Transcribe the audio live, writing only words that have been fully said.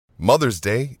Mother's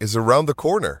Day is around the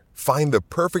corner. Find the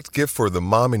perfect gift for the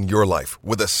mom in your life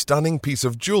with a stunning piece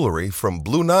of jewelry from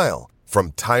Blue Nile.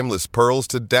 From timeless pearls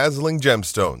to dazzling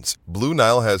gemstones, Blue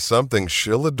Nile has something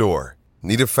she'll adore.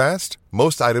 Need it fast?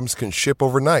 Most items can ship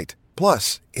overnight.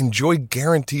 Plus, enjoy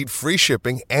guaranteed free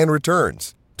shipping and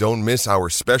returns. Don't miss our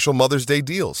special Mother's Day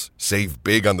deals. Save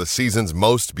big on the season's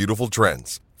most beautiful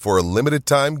trends. For a limited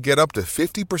time, get up to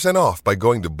 50% off by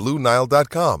going to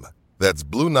BlueNile.com. That's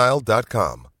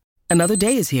BlueNile.com. Another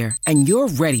day is here, and you're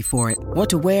ready for it. What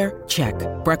to wear? Check.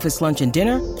 Breakfast, lunch, and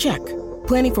dinner? Check.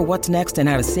 Planning for what's next and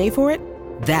how to save for it?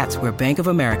 That's where Bank of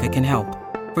America can help.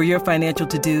 For your financial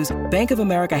to-dos, Bank of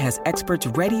America has experts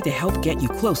ready to help get you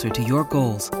closer to your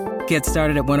goals. Get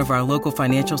started at one of our local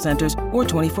financial centers or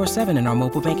 24/7 in our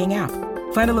mobile banking app.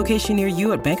 Find a location near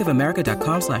you at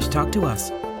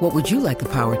bankofamerica.com/talktous. What would you like the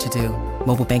power to do?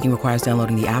 Mobile banking requires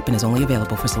downloading the app and is only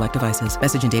available for select devices.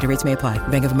 Message and data rates may apply.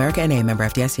 Bank of America N.A., member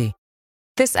FDIC.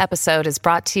 This episode is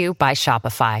brought to you by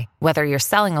Shopify. Whether you're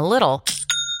selling a little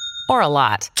or a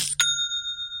lot,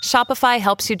 Shopify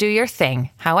helps you do your thing,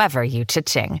 however you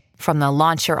cha-ching. From the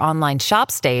launch your online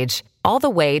shop stage, all the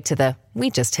way to the we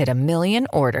just hit 1 million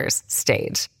orders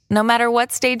stage. No matter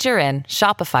what stage you're in,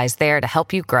 Shopify's there to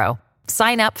help you grow.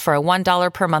 Sign up for a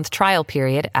 $1 per month trial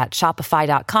period at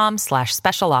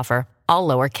shopify.com/special offer, all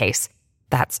lowercase.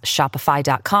 That's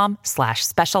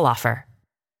shopify.com/special offer.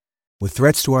 With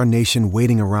threats to our nation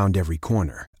waiting around every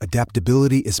corner,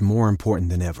 adaptability is more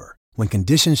important than ever. When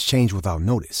conditions change without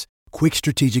notice, quick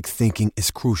strategic thinking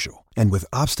is crucial. And with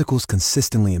obstacles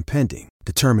consistently impending,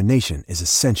 determination is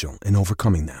essential in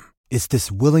overcoming them. It's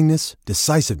this willingness,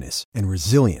 decisiveness, and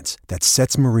resilience that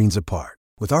sets Marines apart.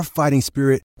 With our fighting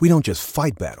spirit, we don't just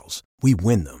fight battles, we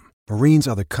win them. Marines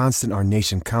are the constant our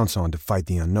nation counts on to fight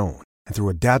the unknown. And through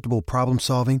adaptable problem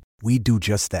solving, we do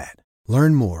just that.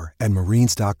 Learn more at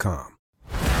marines.com.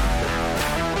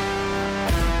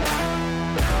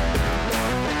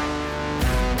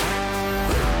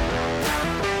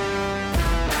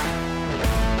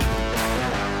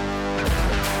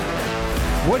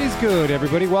 What is good,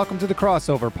 everybody? Welcome to the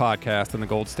Crossover Podcast on the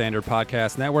Gold Standard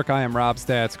Podcast Network. I am Rob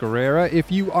Stats Guerrera.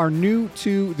 If you are new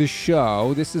to the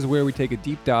show, this is where we take a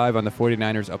deep dive on the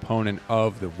 49ers opponent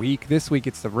of the week. This week,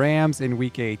 it's the Rams in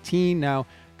Week 18. Now,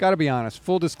 got to be honest,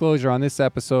 full disclosure on this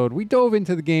episode, we dove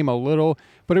into the game a little,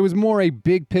 but it was more a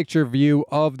big picture view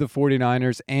of the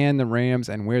 49ers and the Rams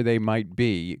and where they might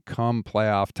be come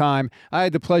playoff time. I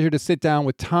had the pleasure to sit down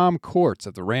with Tom Courts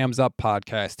of the Rams Up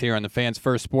podcast here on the Fans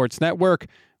First Sports Network.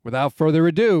 Without further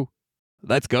ado,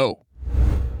 let's go.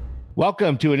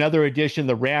 Welcome to another edition of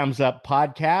the Rams Up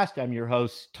podcast. I'm your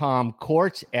host, Tom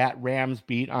Courts at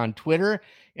RamsBeat on Twitter.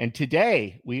 And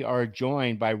today we are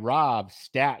joined by Rob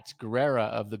Stats Guerrera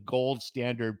of the Gold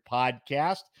Standard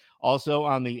Podcast, also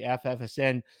on the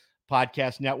FFSN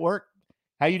Podcast Network.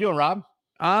 How you doing, Rob?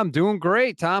 I'm doing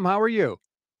great. Tom, how are you?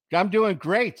 I'm doing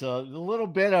great. A little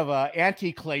bit of an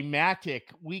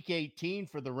anticlimactic Week 18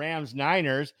 for the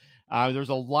Rams-Niners. There's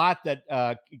a lot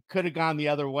that could have gone the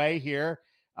other way here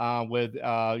with,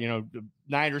 the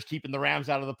Niners keeping the Rams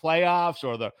out of the playoffs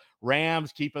or the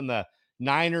Rams keeping the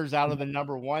Niners out of the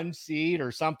number 1 seed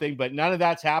or something, but none of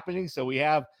that's happening. So we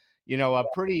have, a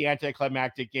pretty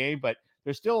anticlimactic game, but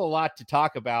there's still a lot to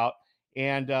talk about.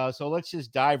 And so let's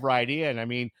just dive right in. I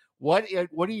mean, what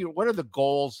are the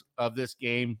goals of this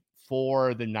game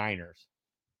for the Niners?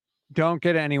 Don't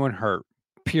get anyone hurt,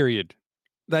 period.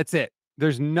 That's it.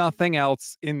 There's nothing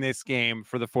else in this game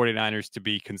for the 49ers to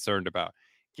be concerned about.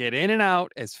 Get in and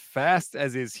out as fast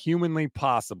as is humanly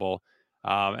possible.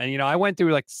 I went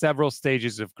through like several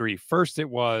stages of grief. First, it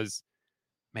was,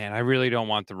 man, I really don't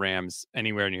want the Rams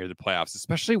anywhere near the playoffs,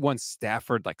 especially once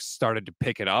Stafford started to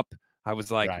pick it up. I was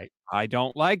like, right. I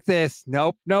don't like this.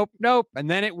 Nope.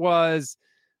 And then it was,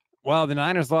 well, the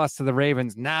Niners lost to the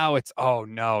Ravens. Now it's, oh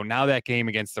no, now that game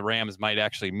against the Rams might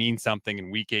actually mean something in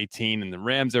Week 18, and the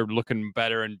Rams are looking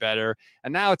better and better.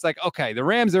 And now it's like, okay, the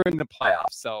Rams are in the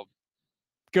playoffs, so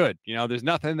good. There's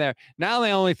nothing there. Now the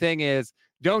only thing is,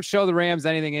 don't show the Rams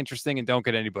anything interesting and don't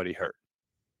get anybody hurt.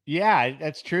 Yeah,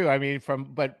 that's true. I mean,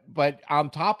 but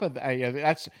on top of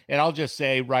that, and I'll just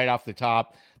say right off the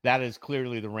top, that is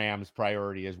clearly the Rams'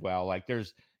 priority as well. Like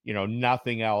there's,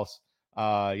 nothing else.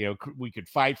 We could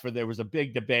fight for. There was a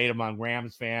big debate among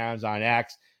Rams fans on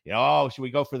X. Should we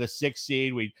go for the 6th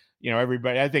seed?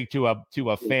 Everybody. I think to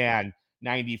a fan,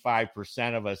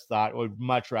 95% of us thought would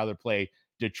much rather play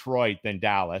Detroit than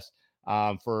Dallas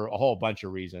for a whole bunch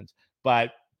of reasons.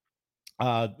 But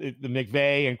the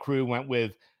McVay and crew went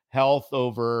with health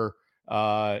over,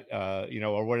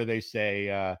 or what do they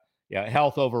say?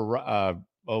 Health over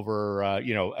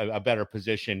a better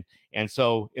position. And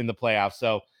so in the playoffs,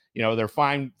 so they're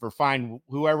fine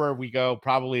whoever we go.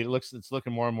 Probably it's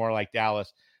looking more and more like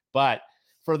Dallas. But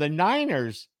for the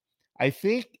Niners, I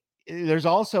think there's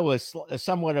also a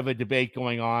somewhat of a debate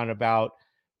going on about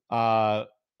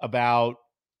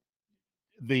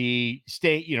the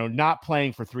state, not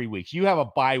playing for 3 weeks. You have a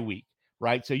bye week,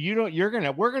 right? So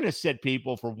we're gonna sit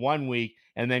people for 1 week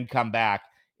and then come back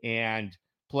and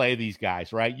play these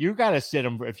guys, right? You got to sit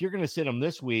them. If you're going to sit them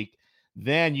this week,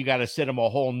 then you got to sit them a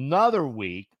whole nother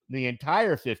week, the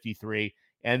entire 53,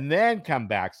 and then come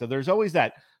back. So there's always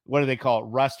that, what do they call it,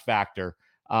 rust factor,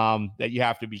 that you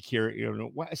have to be curious.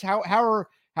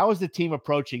 How is the team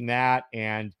approaching that,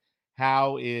 and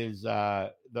how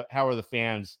are the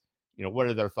fans? What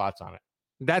are their thoughts on it?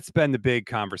 That's been the big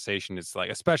conversation. It's like,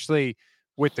 especially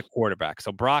with the quarterback.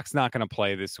 So Brock's not going to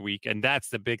play this week. And that's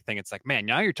the big thing. It's like, man,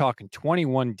 now you're talking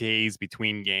 21 days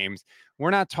between games.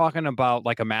 We're not talking about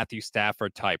like a Matthew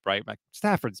Stafford type, right? Like,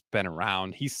 Stafford's been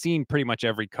around. He's seen pretty much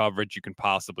every coverage you can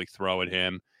possibly throw at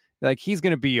him. Like, he's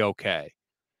going to be okay.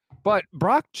 But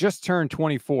Brock just turned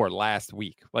 24 last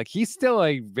week. Like, he's still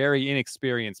a very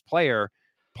inexperienced player.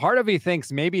 Part of me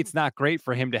thinks maybe it's not great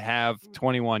for him to have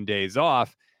 21 days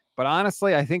off. But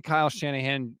honestly, I think Kyle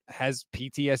Shanahan has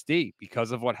PTSD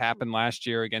because of what happened last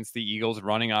year against the Eagles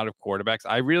running out of quarterbacks.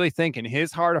 I really think in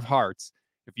his heart of hearts,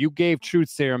 if you gave truth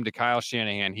serum to Kyle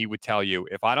Shanahan, he would tell you,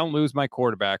 if I don't lose my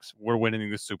quarterbacks, we're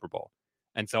winning the Super Bowl.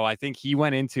 And so I think he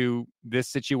went into this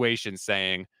situation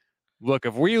saying, look,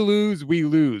 if we lose, we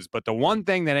lose. But the one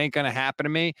thing that ain't going to happen to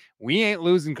me, we ain't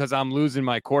losing because I'm losing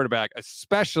my quarterback,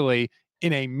 especially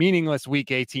in a meaningless Week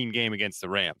 18 game against the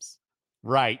Rams.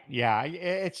 Right. Yeah.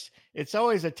 It's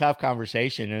always a tough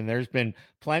conversation. And there's been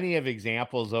plenty of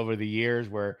examples over the years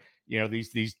where,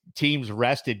 these teams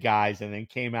rested guys and then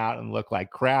came out and looked like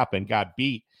crap and got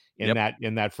beat in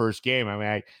that first game. I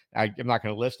mean, I'm not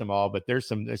going to list them all, but there's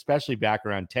some, especially back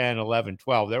around 10, 11,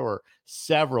 12, there were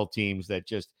several teams that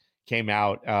just came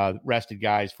out, rested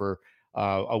guys for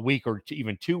a week or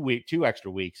even 2 extra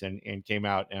weeks and came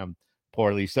out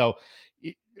poorly. So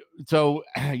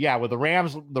yeah, with the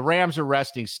Rams are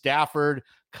resting Stafford,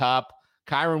 Kupp,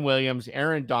 Kyren Williams,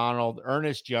 Aaron Donald,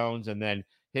 Ernest Jones, and then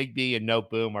Higbee and Note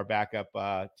Boom, our backup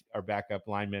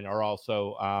linemen, are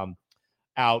also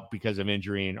out because of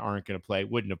injury and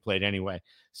wouldn't have played anyway.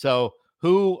 So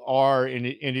who are,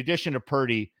 in addition to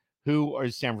Purdy, who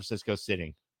is San Francisco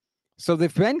sitting? So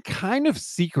they've been kind of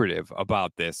secretive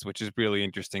about this, which is really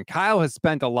interesting. Kyle has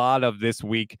spent a lot of this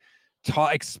week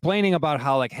explaining about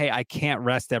how, like, hey, I can't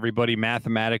rest everybody.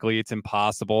 Mathematically, it's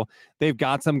impossible. They've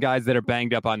got some guys that are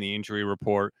banged up on the injury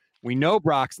report. We know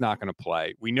Brock's not going to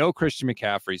play. We know Christian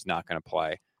McCaffrey's not going to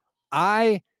play.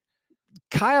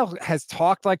 Kyle has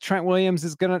talked like Trent Williams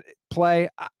is going to play.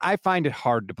 I find it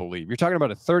hard to believe. You're talking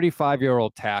about a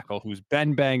 35-year-old tackle who's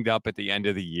been banged up at the end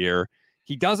of the year.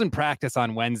 He doesn't practice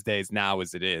on Wednesdays now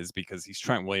as it is because he's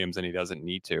Trent Williams and he doesn't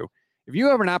need to. If you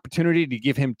have an opportunity to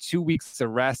give him 2 weeks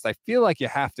of rest, I feel like you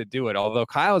have to do it, although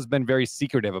Kyle has been very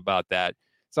secretive about that.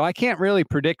 So I can't really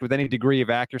predict with any degree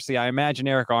of accuracy. I imagine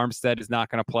Eric Armstead is not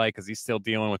going to play because he's still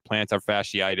dealing with plantar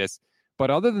fasciitis. But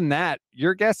other than that,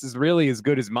 your guess is really as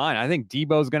good as mine. I think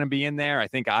Debo's going to be in there. I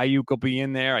think Ayuk will be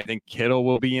in there. I think Kittle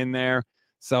will be in there.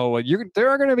 So there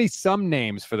are going to be some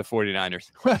names for the 49ers.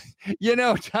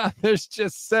 Tom,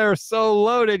 they're so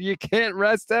loaded. You can't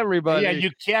rest everybody. Yeah,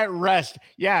 you can't rest.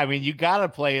 Yeah, I mean, you got to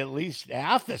play at least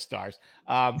half the stars.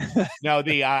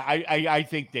 I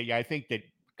think that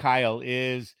Kyle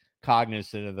is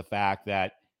cognizant of the fact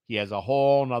that he has a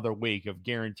whole nother week of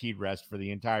guaranteed rest for the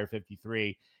entire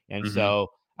 53. And so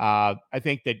I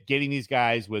think that getting these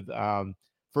guys with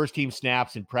first team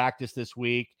snaps in practice this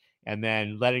week, and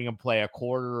then letting them play a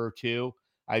quarter or two,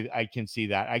 I can see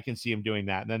that. I can see him doing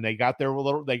that. And then they got their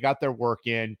work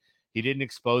in. He didn't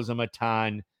expose them a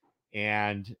ton,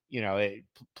 and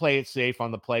play it safe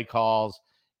on the play calls,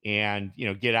 and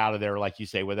get out of there, like you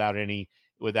say, without any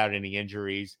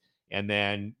injuries, and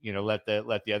then let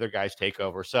the other guys take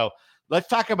over. So let's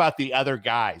talk about the other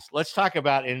guys. Let's talk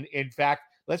about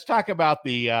let's talk about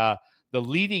the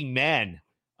leading men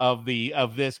of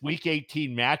this Week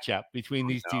 18 matchup between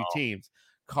these two teams,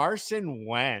 Carson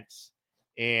Wentz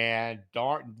and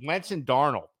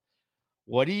Darnold.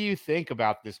 What do you think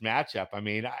about this matchup? I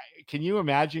mean, can you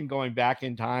imagine going back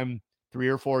in time 3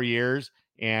 or 4 years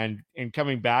and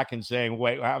coming back and saying,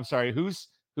 "Wait, I'm sorry, who's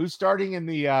starting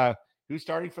who's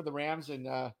starting for the Rams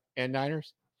and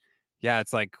Niners?" Yeah,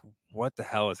 it's like, what the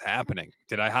hell is happening?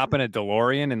 Did I hop in a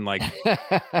DeLorean in like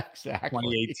exactly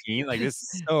 2018? Like, this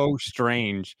is so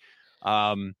strange.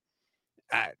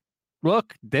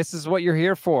 Look, this is what you're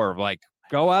here for. Like,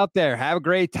 Go out there, have a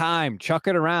great time, chuck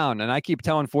it around. And I keep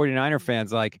telling 49er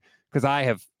fans, like, because I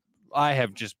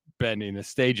have just been in a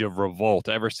stage of revolt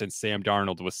ever since Sam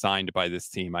Darnold was signed by this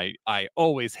team. I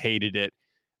always hated it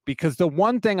because the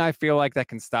one thing I feel like that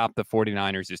can stop the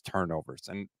 49ers is turnovers.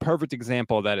 And perfect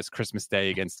example of that is Christmas Day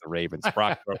against the Ravens.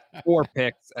 Brock threw 4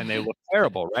 picks and they look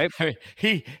terrible, right?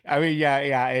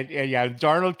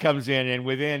 Darnold comes in and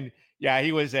within,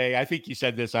 he was I think you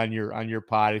said this on your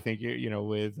pod. I think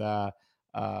with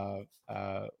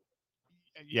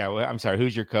I'm sorry,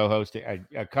 who's your co-host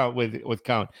with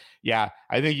Cone? Yeah,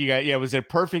 I think it was a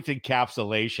perfect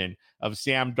encapsulation of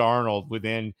Sam Darnold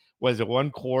within, was it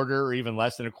 1 quarter or even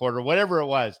less than a quarter, whatever it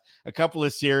was, a couple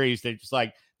of series. They're just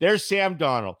like, there's Sam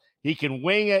Darnold. He can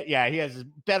wing it. Yeah, he has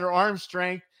better arm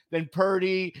strength than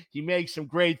Purdy. He makes some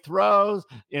great throws,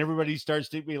 and everybody starts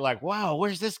to be like, wow,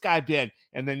 where's this guy been?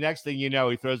 And the next thing you know,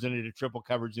 he throws it into triple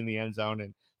coverage in the end zone,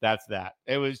 and that's that.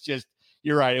 It was just,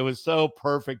 you're right. It was so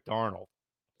perfect Darnold.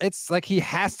 It's like he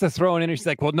has to throw an interception.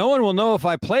 Like, well, no one will know if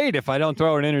I played if I don't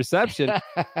throw an interception.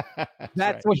 That's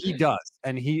right. What he does.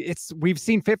 And we've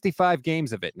seen 55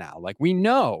 games of it now. Like, we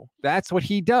know that's what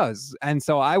he does. And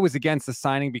so I was against the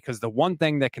signing because the one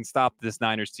thing that can stop this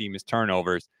Niners team is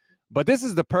turnovers. But this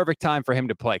is the perfect time for him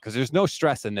to play because there's no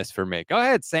stress in this for me. Go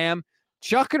ahead, Sam.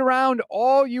 Chuck it around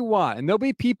all you want. And there'll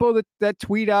be people that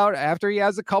tweet out after he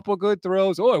has a couple of good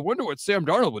throws. Oh, I wonder what Sam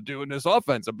Darnold would do in this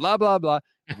offense. And blah, blah, blah.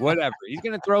 Whatever. He's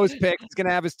going to throw his pick. He's going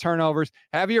to have his turnovers.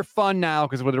 Have your fun now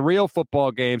because with a real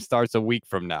football game starts a week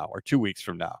from now or 2 weeks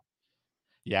from now.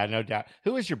 Yeah, no doubt.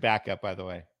 Who is your backup, by the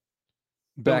way?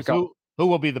 Backup. Who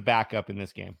will be the backup in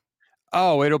this game?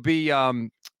 Oh, it'll be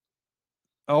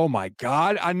oh my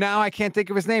God. Now I can't think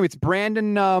of his name. It's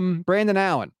Brandon Allen. Brandon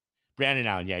Allen.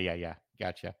 Yeah.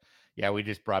 Gotcha. Yeah, we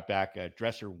just brought back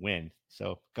Dresser Wynn.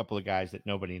 So a couple of guys that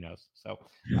nobody knows. So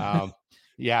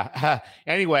yeah.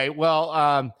 Anyway,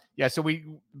 well, so we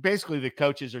basically the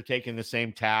coaches are taking the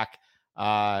same tack.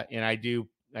 And I do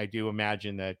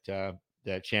imagine that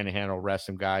Shanahan will rest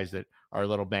some guys that are a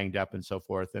little banged up and so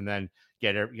forth, and then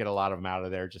get a lot of them out of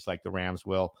there, just like the Rams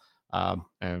will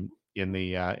and in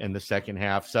the second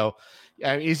half. So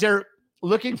is there,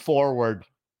 looking forward,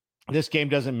 this game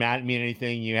doesn't mean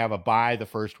anything. You have a bye the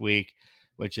first week,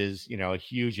 which is, a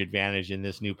huge advantage in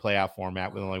this new playoff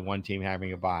format with only one team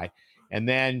having a bye. And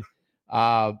then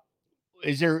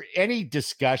is there any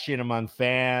discussion among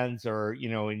fans or,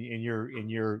 in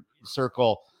your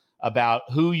circle about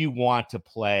who you want to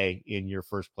play in your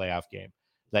first playoff game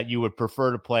that you would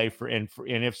prefer to play for, and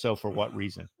if so, for what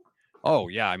reason? Oh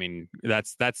yeah. I mean,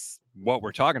 that's what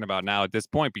we're talking about now at this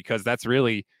point, because that's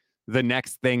really the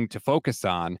next thing to focus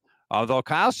on. Although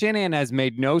Kyle Shanahan has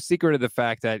made no secret of the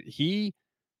fact that he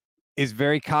is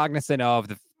very cognizant of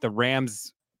the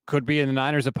Rams could be the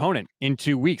Niners' opponent in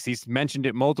 2 weeks. He's mentioned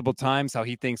it multiple times, how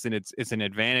he thinks that it's an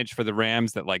advantage for the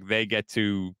Rams that like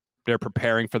they're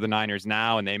preparing for the Niners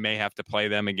now and they may have to play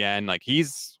them again. Like,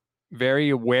 he's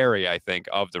very wary, I think,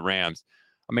 of the Rams.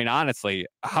 I mean, honestly,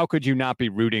 how could you not be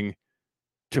rooting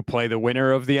to play the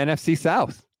winner of the NFC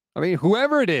South? I mean,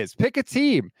 whoever it is, pick a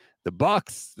team. The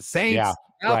Bucks, the Saints,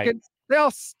 Falcons, They all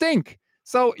stink.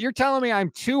 So you're telling me I'm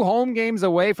 2 home games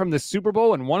away from the Super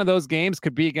Bowl, and one of those games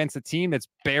could be against a team that's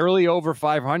barely over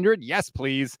 500? Yes,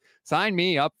 please. Sign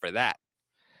me up for that.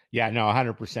 Yeah, no,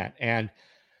 100%. And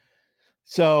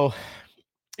so,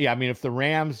 yeah, I mean, if the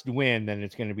Rams win, then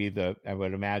it's going to be I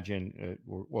would imagine,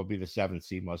 will be the 7th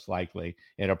seed most likely.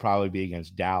 It'll probably be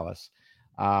against Dallas.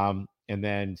 And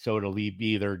then, so it'll be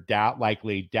either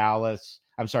likely Dallas,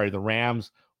 the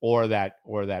Rams, or that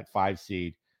 5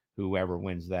 seed, whoever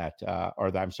wins that,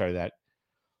 that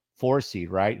 4 seed,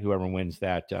 right? Whoever wins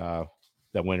that, the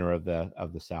winner of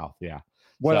the South. Yeah.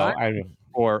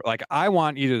 I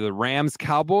want either the Rams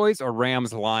Cowboys or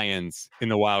Rams Lions in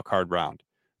the wild card round.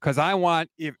 Because I want,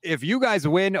 if you guys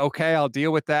win, okay, I'll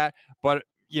deal with that. But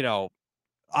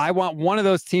I want one of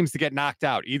those teams to get knocked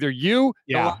out. Either you,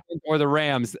 the Lions, or the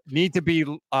Rams need to be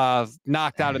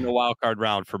knocked out in the wild card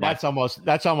round for that's almost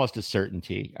a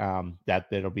certainty that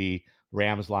it'll be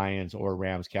Rams Lions or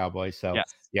Rams Cowboys. So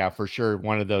yes. Yeah, for sure,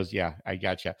 one of those. Yeah, I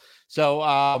gotcha. So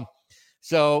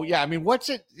yeah, I mean,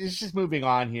 it's just moving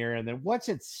on here, and then what's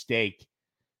at stake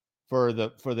for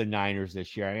the Niners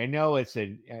this year? I know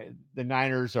the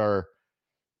Niners are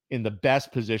in the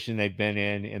best position they've been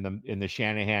in the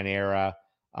Shanahan era.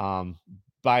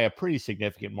 By a pretty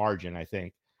significant margin, I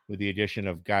think, with the addition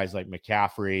of guys like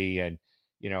McCaffrey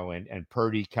and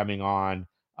Purdy coming on,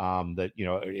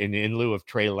 in lieu of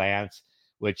Trey Lance,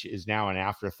 which is now an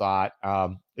afterthought.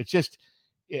 It's just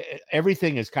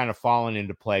everything has kind of fallen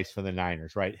into place for the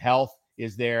Niners, right? Health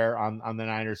is there on the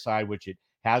Niners side, which it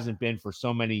hasn't been for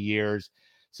so many years.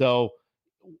 So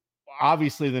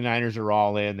obviously the Niners are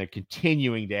all in. They're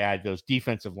continuing to add those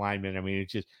defensive linemen. I mean,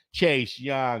 it's just Chase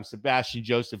Young, Sebastian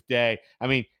Joseph Day. I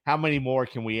mean, how many more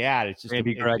can we add? It's just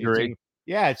Randy Gregory.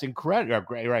 It's incredible.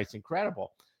 Right, it's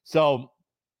incredible. So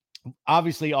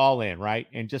obviously all in, right?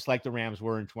 And just like the Rams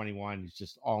were in 21, it's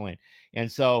just all in.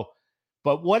 And so,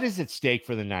 but what is at stake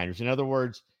for the Niners? In other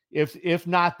words, if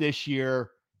not this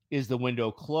year, is the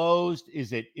window closed?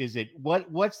 Is it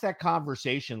what's that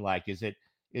conversation like? Is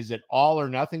it all or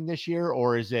nothing this year,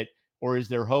 or is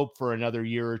there hope for another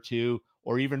year or two,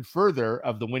 or even further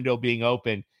of the window being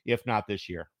open, if not this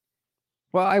year?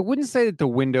 Well, I wouldn't say that the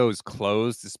window's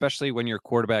closed, especially when your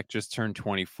quarterback just turned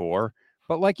 24.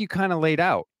 But like you kind of laid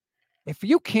out, if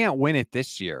you can't win it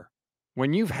this year,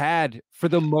 when you've had, for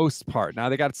the most part, now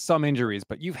they got some injuries,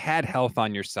 but you've had health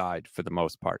on your side for the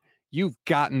most part. You've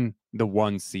gotten the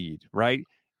 1 seed, right?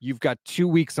 You've got 2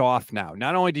 weeks off now.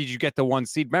 Not only did you get the 1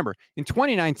 seed, remember, in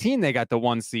 2019, they got the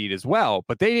 1 seed as well,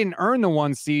 but they didn't earn the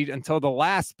 1 seed until the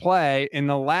last play in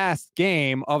the last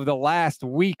game of the last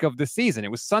week of the season.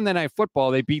 It was Sunday Night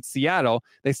Football. They beat Seattle.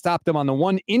 They stopped them on the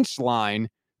 1-inch line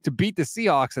to beat the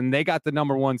Seahawks, and they got the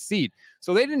number 1 seed.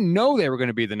 So they didn't know they were going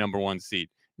to be the number 1 seed.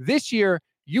 This year,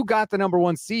 you got the number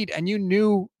 1 seed, and you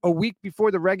knew a week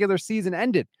before the regular season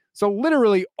ended. So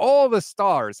literally all the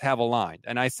stars have aligned.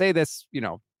 And I say this,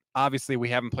 obviously we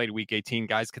haven't played week 18.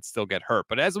 Guys could still get hurt.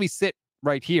 But as we sit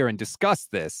right here and discuss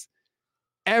this,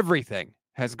 everything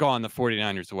has gone the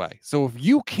 49ers way. So if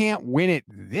you can't win it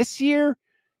this year,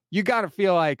 you got to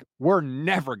feel like we're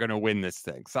never going to win this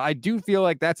thing. So I do feel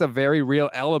like that's a very real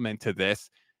element to this.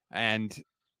 And,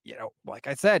 like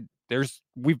I said,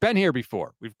 we've been here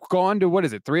before. We've gone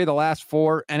to, 3 of the last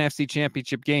 4 NFC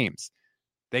championship games.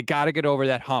 They got to get over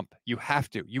that hump. You have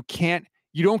to.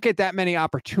 You don't get that many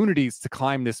opportunities to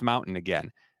climb this mountain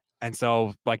again. And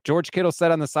so, like George Kittle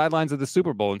said on the sidelines of the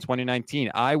Super Bowl in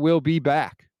 2019, I will be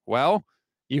back. Well,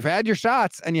 you've had your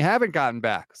shots and you haven't gotten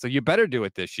back. So you better do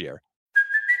it this year.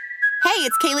 Hey,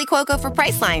 it's Kaylee Cuoco for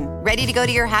Priceline. Ready to go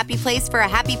to your happy place for a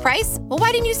happy price? Well,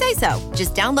 why didn't you say so?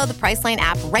 Just download the Priceline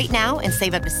app right now and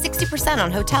save up to 60%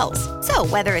 on hotels. So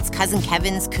whether it's Cousin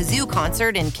Kevin's Kazoo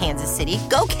Concert in Kansas City,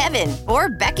 go Kevin, or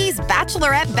Becky's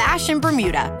Bachelorette Bash in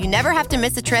Bermuda, you never have to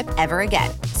miss a trip ever again.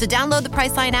 So download the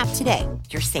Priceline app today.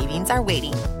 Your savings are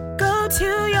waiting. Go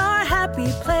to your happy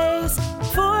place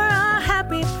for a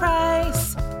happy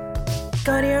price.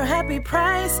 Go to your happy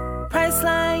price,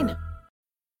 Priceline.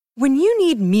 When you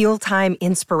need mealtime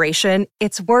inspiration,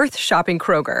 it's worth shopping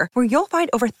Kroger, where you'll find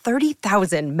over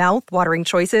 30,000 mouth-watering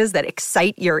choices that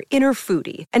excite your inner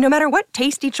foodie. And no matter what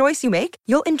tasty choice you make,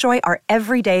 you'll enjoy our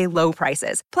everyday low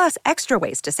prices, plus extra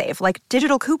ways to save, like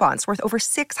digital coupons worth over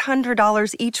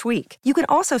 $600 each week. You can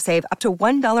also save up to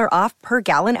 $1 off per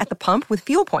gallon at the pump with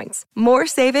fuel points. More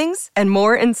savings and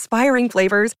more inspiring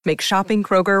flavors make shopping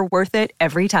Kroger worth it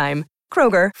every time.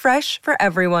 Kroger, fresh for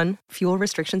everyone. Fuel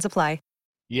restrictions apply.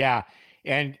 Yeah.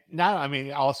 And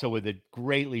also with a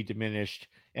greatly diminished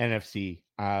NFC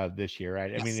this year, right?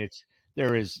 Yes. I mean,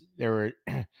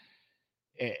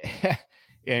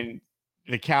 and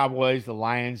the Cowboys, the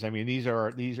Lions, I mean, these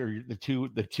are the two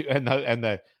and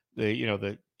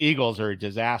the Eagles are a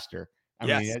disaster. I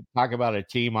mean, talk about a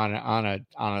team on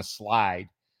a slide.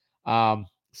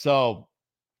 So,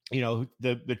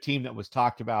 the team that was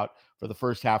talked about for the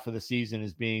first half of the season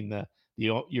as being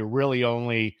your really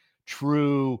only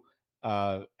true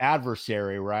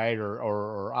adversary, right,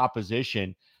 or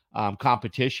opposition,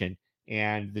 competition,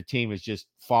 and the team is just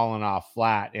fallen off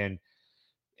flat. And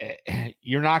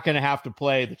you're not going to have to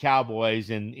play the Cowboys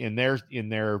in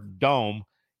their dome,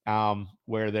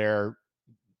 where they're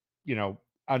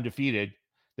undefeated.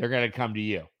 They're going to come to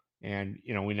you, and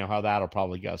we know how that'll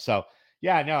probably go. So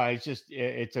yeah, no,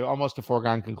 it's almost a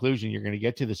foregone conclusion you're going to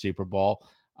get to the Super Bowl.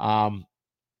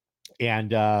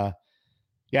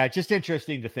 Yeah, it's just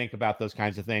interesting to think about those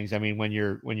kinds of things. I mean, when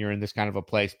you're in this kind of a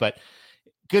place, but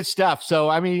good stuff. So,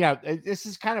 I mean, yeah, this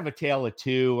is kind of a tale of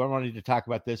two. I wanted to talk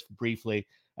about this briefly.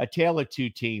 A tale of two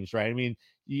teams, right? I mean,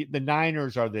 the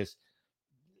Niners are this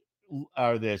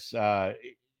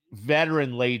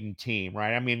veteran laden team,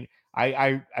 right? I mean,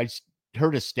 I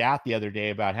heard a stat the other day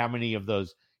about how many of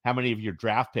your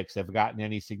draft picks have gotten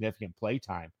any significant play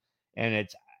time, and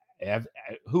it's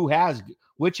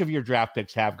which of your draft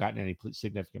picks have gotten any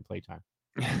significant play time?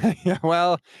 Yeah,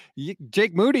 well,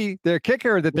 Jake Moody, their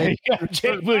kicker that they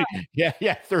Jake Moody.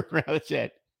 Yeah, third round. That's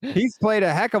it. He's played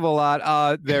a heck of a lot.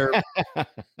 Well,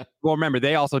 remember,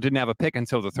 they also didn't have a pick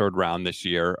until the third round this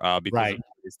year because of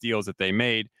these deals that they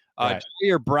made. Right.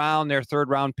 Jair Brown, their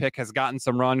third-round pick, has gotten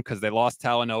some run because they lost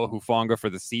Talanoa Hufanga for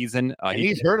the season. And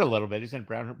he's hurt a little bit. Isn't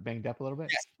Brown banged up a little bit?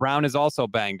 Yes, Brown is also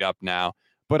banged up now.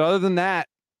 But other than that,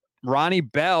 Ronnie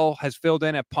Bell has filled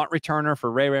in at punt returner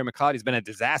for Ray McLeod. He's been a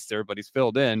disaster, but he's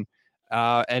filled in.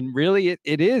 And really,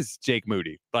 it is Jake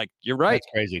Moody. Like, you're right.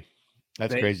 That's crazy.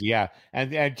 That's crazy. Yeah.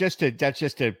 And that's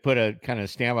just to put a kind of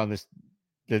stamp on this,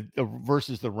 the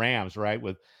versus the Rams, right?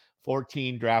 With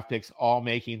 14 draft picks, all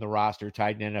making the roster,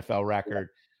 tied an NFL record.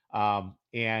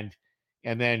 And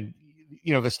then,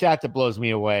 the stat that blows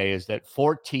me away is that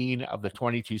 14 of the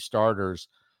 22 starters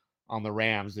on the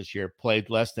Rams this year played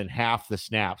less than half the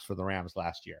snaps for the Rams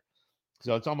last year.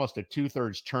 So it's almost a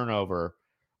 2/3 turnover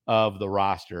of the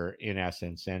roster in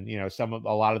essence. And,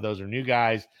 a lot of those are new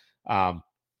guys.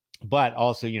 But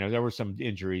also, there were some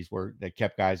injuries that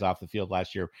kept guys off the field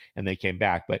last year and they came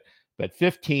back, but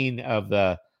 15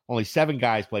 of only 7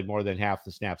 guys played more than half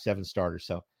the snaps, 7 starters.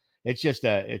 So it's just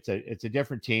it's a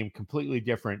different team, completely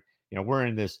different. We're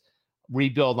in this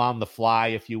rebuild on the fly,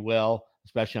 if you will,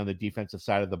 especially on the defensive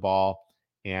side of the ball.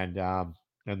 And the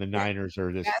Niners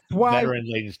are this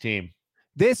veteran-laden team.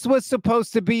 This was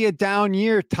supposed to be a down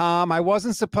year, Tom. I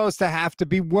wasn't supposed to have to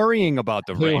be worrying about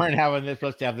the Rams. We weren't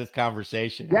supposed to have this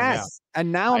conversation. Yes.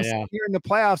 And now I'm sitting here in the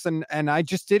playoffs, and I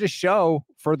just did a show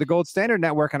for the Gold Standard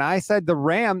Network, and I said the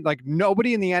Rams, like,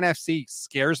 nobody in the NFC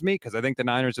scares me because I think the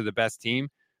Niners are the best team.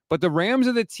 But the Rams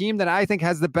are the team that I think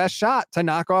has the best shot to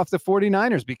knock off the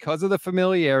 49ers because of the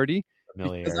familiarity.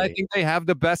 Because I think they have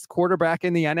the best quarterback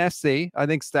in the NFC. I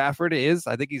think Stafford is.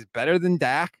 I think he's better than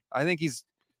Dak. I think he's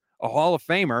a Hall of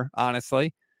Famer,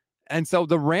 honestly. And so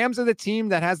the Rams are the team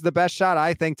that has the best shot,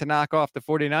 I think, to knock off the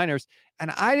 49ers. And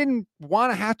I didn't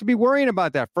want to have to be worrying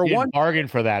about that. For one, bargain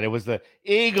for that. It was the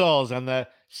Eagles and the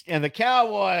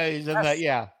Cowboys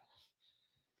and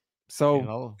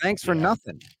So thanks for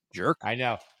nothing, jerk. I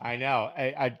know.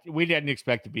 We didn't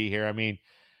expect to be here. I mean,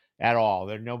 at all.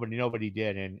 Nobody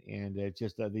did. And it's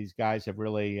just these guys have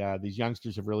really, these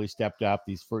youngsters have really stepped up.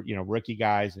 These rookie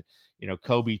guys,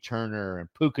 Kobe Turner and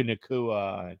Puka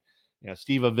Nacua and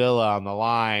Steve Avila on the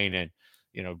line and,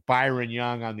 Byron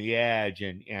Young on the edge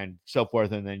and so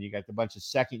forth. And then you got the bunch of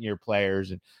second-year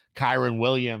players and Kyron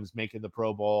Williams making the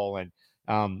Pro Bowl. And,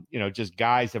 just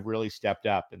guys have really stepped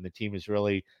up and the team has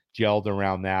really gelled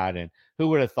around that. And who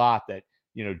would have thought that,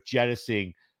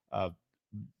 jettisoning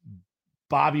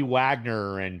Bobby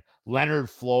Wagner and Leonard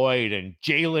Floyd and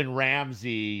Jalen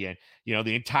Ramsey and,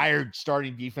 the entire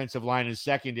starting defensive line and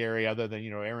secondary other than,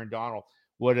 Aaron Donald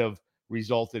would have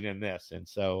resulted in this. And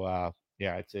so,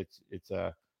 it's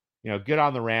good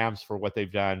on the Rams for what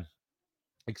they've done.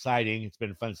 Exciting. It's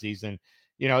been a fun season.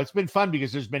 It's been fun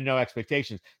because there's been no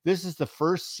expectations. This is the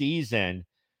first season,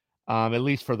 at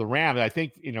least for the Rams. I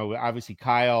think, obviously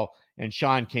Kyle and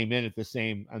Sean came in at the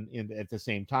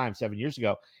same time 7 years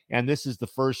ago. And this is the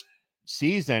first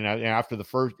season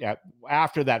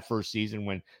after that first season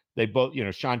when they both,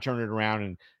 Sean turned it around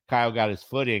and Kyle got his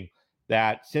footing,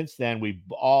 that since then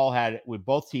both fan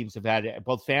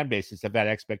bases have had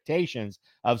expectations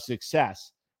of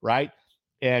success. Right.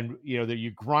 And, that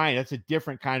you grind, that's a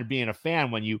different kind of being a fan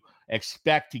when you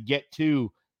expect to get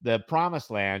to the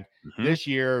promised land. Mm-hmm. This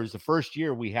year is the first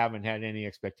year we haven't had any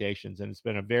expectations, and it's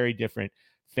been a very different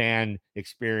fan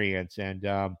experience.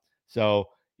 And so,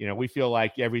 we feel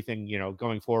like everything,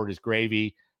 going forward is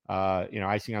gravy,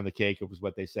 icing on the cake. It was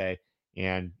what they say.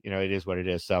 And, it is what it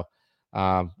is. So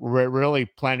we're really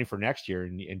planning for next year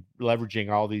and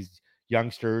leveraging all these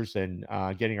youngsters and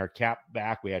getting our cap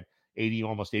back. We had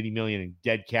almost 80 million in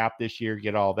dead cap this year,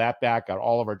 get all that back, got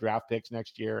all of our draft picks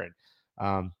next year.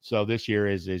 And so this year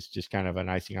is just kind of an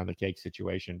icing on the cake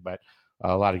situation, but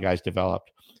a lot of guys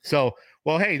developed. So,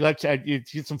 well, hey, let's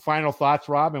get some final thoughts,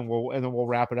 Rob, and then we'll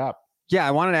wrap it up. Yeah.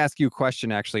 I wanted to ask you a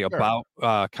question actually about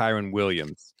Kyron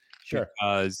Williams. Sure.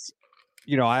 Because,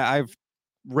 I've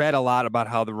read a lot about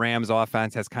how the Rams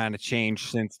offense has kind of changed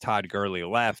since Todd Gurley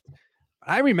left.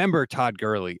 I remember Todd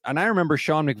Gurley and I remember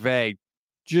Sean McVay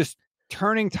just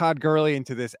turning Todd Gurley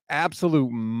into this absolute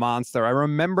monster. I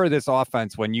remember this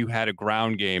offense when you had a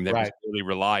ground game that was really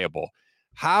reliable.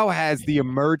 How has the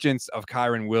emergence of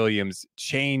Kyron Williams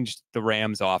changed the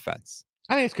Rams offense?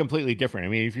 I think it's completely different. I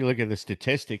mean, if you look at the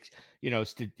statistics,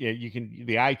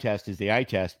 the eye test is the eye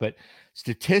test, but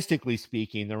statistically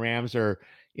speaking, the Rams are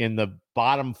in the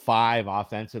bottom 5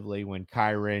 offensively when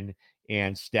Kyron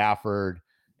and Stafford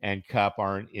and Kupp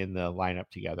aren't in the lineup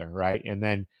together. Right. And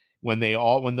then when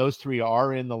those three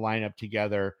are in the lineup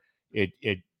together,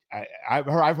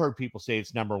 I've heard people say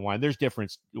it's number 1. There's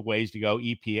different ways to go.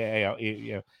 EPA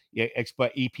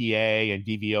and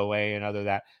DVOA and other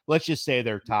that. Let's just say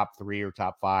they're top 3 or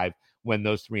top 5 when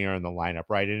those three are in the lineup,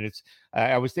 right? And it's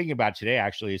I was thinking about today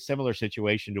actually a similar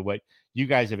situation to what you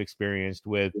guys have experienced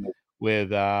with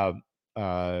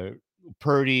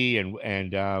Purdy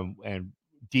and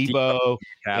Debo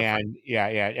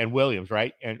and Williams,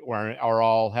 right? And are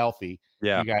all healthy.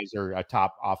 Yeah. You guys are a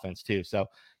top offense too. So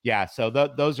yeah, so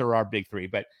those are our big three.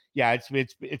 But yeah, it's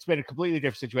been a completely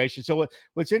different situation. So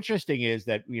what's interesting is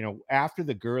that, you know, after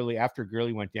Gurley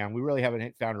went down, we really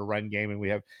haven't found a run game, and we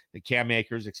have the Cam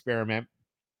Akers experiment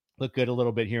look good a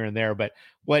little bit here and there. But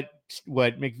what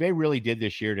McVay really did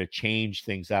this year to change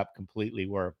things up completely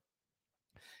were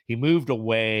he moved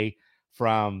away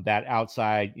from that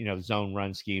outside, you know, zone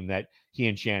run scheme that he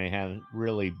and Shanahan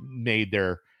really made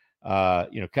their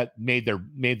made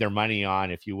their money on,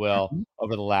 if you will,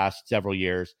 over the last several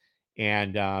years.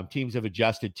 And teams have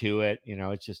adjusted to it. You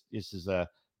know, this is a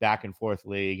back and forth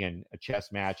league and a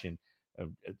chess match, and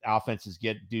offenses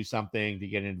do something to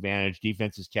get an advantage.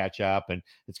 Defenses catch up, and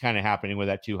it's kind of happening with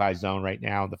that too high zone right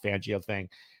now, the Fangio thing.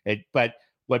 But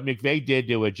what McVay did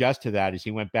to adjust to that is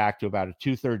he went back to about a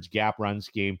 2/3 gap run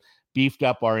scheme, beefed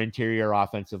up our interior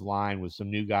offensive line with some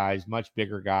new guys, much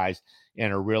bigger guys,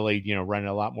 and are really, you know, running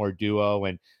a lot more duo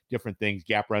and different things,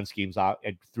 gap run schemes out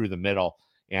through the middle,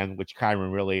 and which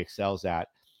Kyren really excels at.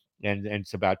 And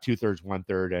it's about 2/3,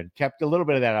 1/3, and kept a little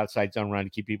bit of that outside zone run to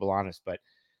keep people honest. But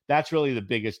that's really the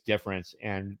biggest difference.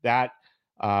 And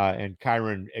and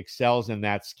Kyren excels in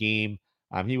that scheme.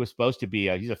 He was supposed to be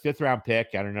he's a 5th round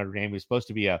pick out of Notre Dame. He was supposed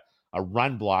to be a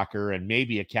run blocker and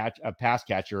maybe a pass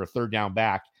catcher, a third down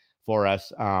back for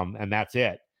us. And that's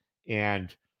it.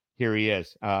 And here he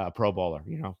is, a Pro Bowler,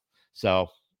 you know? So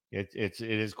it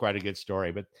is quite a good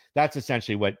story, but that's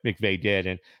essentially what McVay did.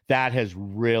 And that has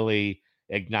really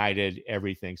ignited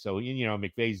everything. So, you know,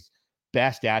 McVay's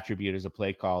best attribute as a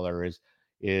play caller is,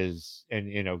 and,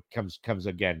 you know, comes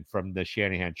again from the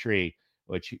Shanahan tree,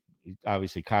 which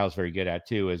obviously Kyle's very good at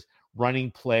too, is running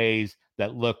plays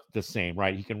that look the same,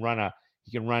 right? He can run a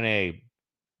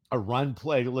run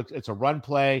play. It's a run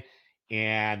play,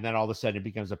 and then all of a sudden it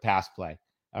becomes a pass play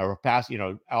or a pass, you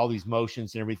know, all these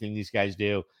motions and everything these guys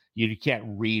do. You can't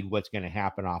read what's going to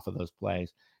happen off of those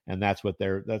plays. And that's what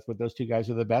those two guys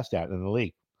are the best at in the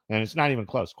league. And it's not even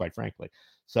close, quite frankly.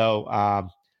 So,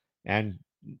 and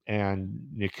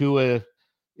Nacua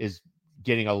is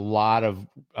getting a lot of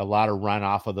run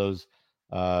off of those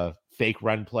fake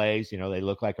run plays. You know, they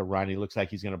look like a run. He looks like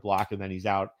he's going to block, and then he's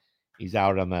out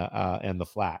on the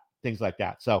flat, things like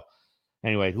that. So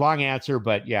anyway, long answer,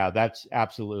 but yeah, that's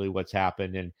absolutely what's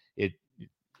happened. And it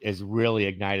has really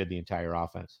ignited the entire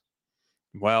offense.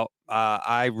 Well,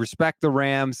 I respect the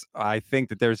Rams. I think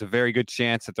that there's a very good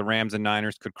chance that the Rams and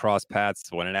Niners could cross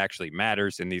paths when it actually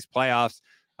matters in these playoffs.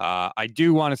 I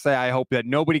do want to say I hope that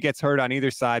nobody gets hurt on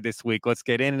either side this week. Let's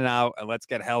get in and out, and let's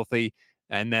get healthy,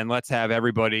 and then let's have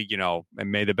everybody, you know,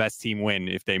 and may the best team win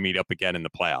if they meet up again in the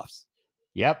playoffs.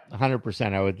 Yep,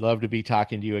 100%. I would love to be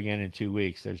talking to you again in 2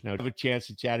 weeks. There's no chance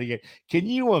to chat again. Can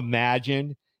you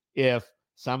imagine if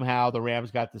somehow the Rams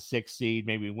got the 6th seed,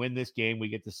 maybe win this game, we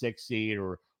get the 6th seed,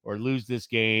 or lose this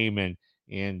game, and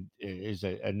is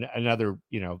another,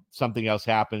 you know, something else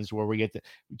happens where we get the.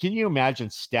 Can you imagine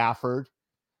Stafford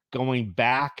going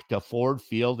back to Ford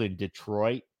Field in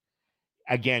Detroit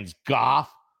against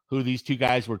Goff, who these two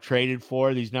guys were traded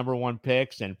for, these number 1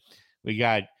 picks, and we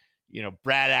got, you know,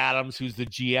 Brad Adams, who's the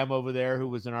GM over there, who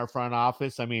was in our front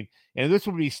office. I mean, and this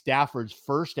would be Stafford's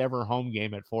first ever home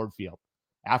game at Ford Field.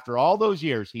 After all those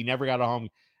years, he never got a home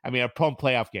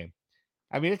playoff game.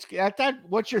 I mean, it's that.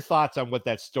 What's your thoughts on what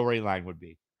that storyline would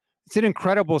be? It's an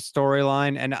incredible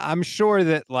storyline, and I'm sure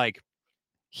that, like,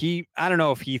 I don't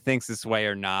know if he thinks this way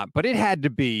or not, but it had to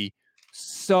be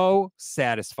so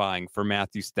satisfying for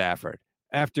Matthew Stafford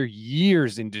after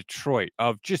years in Detroit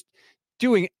of just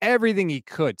doing everything he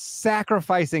could,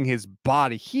 sacrificing his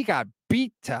body. He got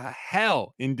beat to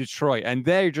hell in Detroit, and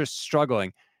they're just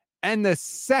struggling. And the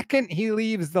second he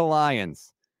leaves the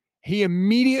Lions, he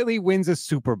immediately wins a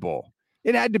Super Bowl.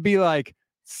 It had to be like,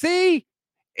 see,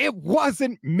 it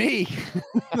wasn't me.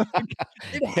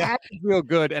 It had to feel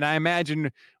good. And I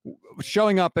imagine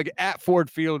showing up at Ford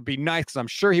Field would be nice, because I'm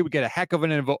sure he would get a heck of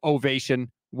an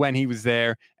ovation when he was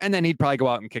there. And then he'd probably go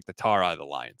out and kick the tar out of the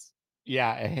Lions.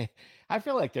 Yeah, I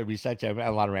feel like there'd be such a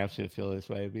lot of Rams would feel this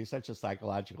way. It'd be such a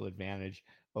psychological advantage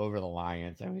over the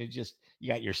Lions. I mean, we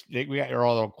got your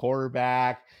old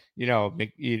quarterback, you know.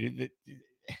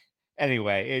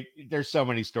 Anyway, there's so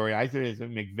many stories. I think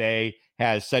that McVay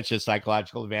has such a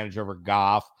psychological advantage over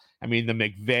Goff. I mean,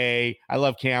 I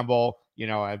love Campbell. You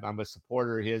know, I'm a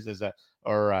supporter of his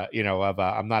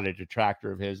I'm not a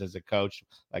detractor of his as a coach,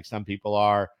 like some people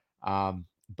are.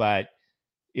 But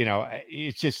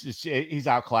he's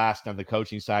outclassed on the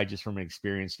coaching side just from an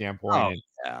experience standpoint.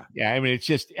 Yeah. I mean, it's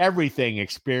just everything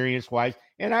experience-wise.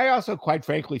 And I also, quite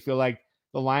frankly, feel like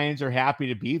the Lions are happy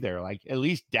to be there. Like, at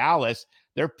least Dallas,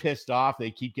 they're pissed off.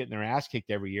 They keep getting their ass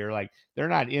kicked every year. Like, they're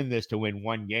not in this to win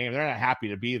one game. They're not happy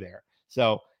to be there.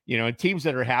 So, and teams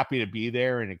that are happy to be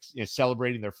there and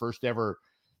celebrating their first ever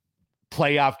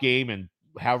playoff game in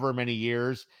however many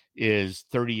years is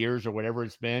 30 years or whatever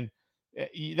it's been,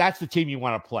 that's the team you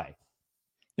want to play.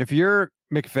 If you're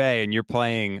McVay and you're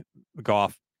playing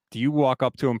Goff, do you walk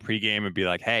up to him pregame and be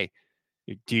like, "Hey,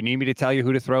 do you need me to tell you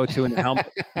who to throw it to in the helmet?"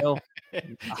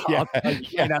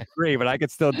 Yeah, not free, but I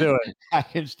could still do it. I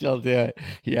can still do it.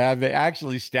 Yeah, but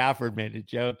actually, Stafford made a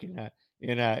joke in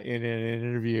an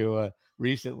interview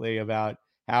recently about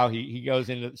how he goes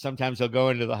into. Sometimes he'll go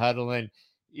into the huddle and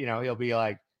he'll be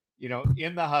like,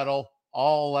 in the huddle,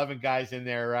 all 11 guys in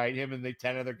there, right? Him and the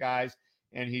 10 other guys,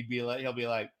 and he'll be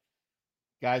like,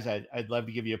 "Guys, I'd love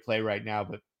to give you a play right now,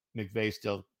 but McVay's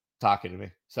still talking to me."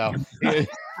 So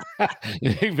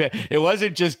it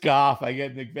wasn't just Goff. I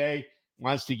get McVay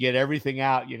wants to get everything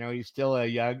out. He's still a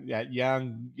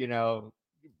young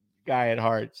guy at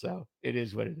heart. So it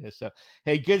is what it is. So,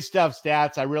 hey, good stuff,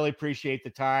 Stats. I really appreciate the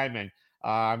time, and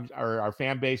our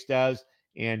fan base does,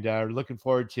 and looking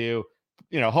forward to,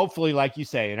 hopefully, like you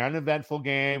say, an uneventful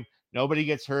game. Nobody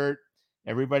gets hurt.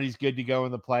 Everybody's good to go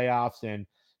in the playoffs, and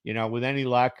with any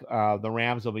luck, the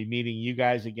Rams will be meeting you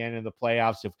guys again in the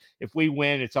playoffs. If we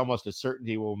win, it's almost a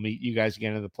certainty we'll meet you guys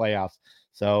again in the playoffs.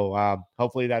 So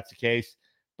hopefully that's the case.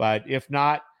 But if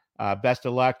not, best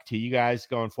of luck to you guys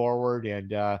going forward,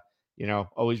 and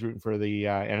always rooting for the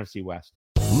NFC West.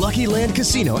 Lucky Land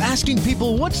Casino, asking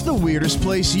people, what's the weirdest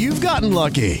place you've gotten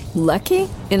lucky? Lucky?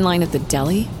 In line at the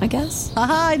deli, I guess?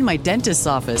 Aha, in my dentist's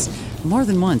office. More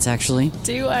than once, actually.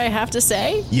 Do I have to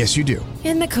say? Yes, you do.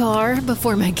 In the car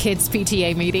before my kids'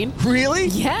 PTA meeting. Really?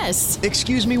 Yes.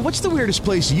 Excuse me, what's the weirdest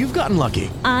place you've gotten lucky?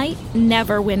 I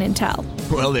never win and tell.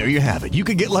 Well, there you have it. You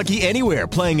can get lucky anywhere,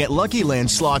 playing at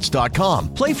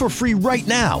LuckyLandSlots.com. Play for free right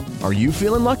now. Are you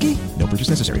feeling lucky? No purchase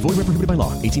necessary. Void where prohibited by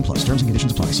law. 18+. Terms and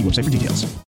conditions apply. See website for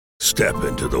details. Step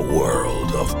into the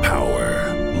world of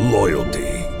power, loyalty,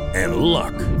 and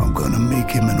luck. I'm gonna make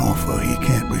him an offer he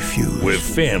can't refuse. With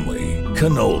family,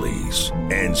 cannolis,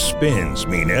 and spins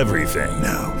mean everything.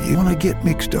 Now, you wanna get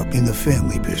mixed up in the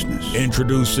family business.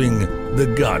 Introducing The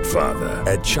Godfather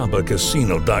at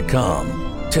ChumbaCasino.com.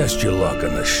 Test your luck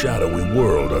in the shadowy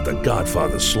world of The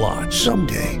Godfather slot.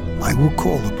 Someday, I will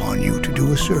call upon you to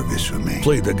do a service for me.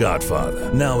 Play The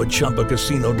Godfather, now at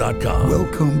ChumbaCasino.com.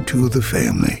 Welcome to the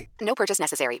family. No purchase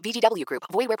necessary. VGW Group.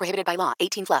 Void where prohibited by law.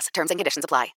 18+. Terms and conditions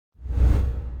apply.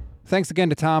 Thanks again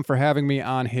to Tom for having me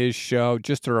on his show.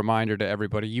 Just a reminder to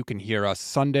everybody, you can hear us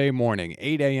Sunday morning,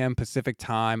 8 a.m. Pacific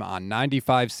time on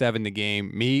 95.7 The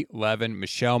Game. Me, Levin,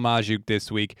 Michelle Majuk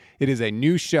this week. It is a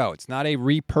new show. It's not a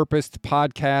repurposed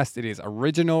podcast. It is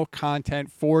original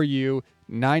content for you.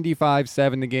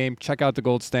 95.7 The Game. Check out the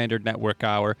Gold Standard Network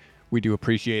Hour. We do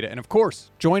appreciate it. And of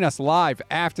course, join us live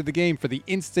after the game for the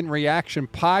Instant Reaction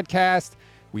podcast.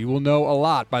 We will know a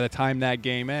lot by the time that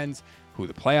game ends, who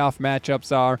the playoff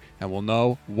matchups are, and we'll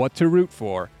know what to root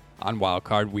for on Wild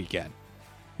Card Weekend.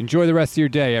 Enjoy the rest of your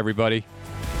day, everybody.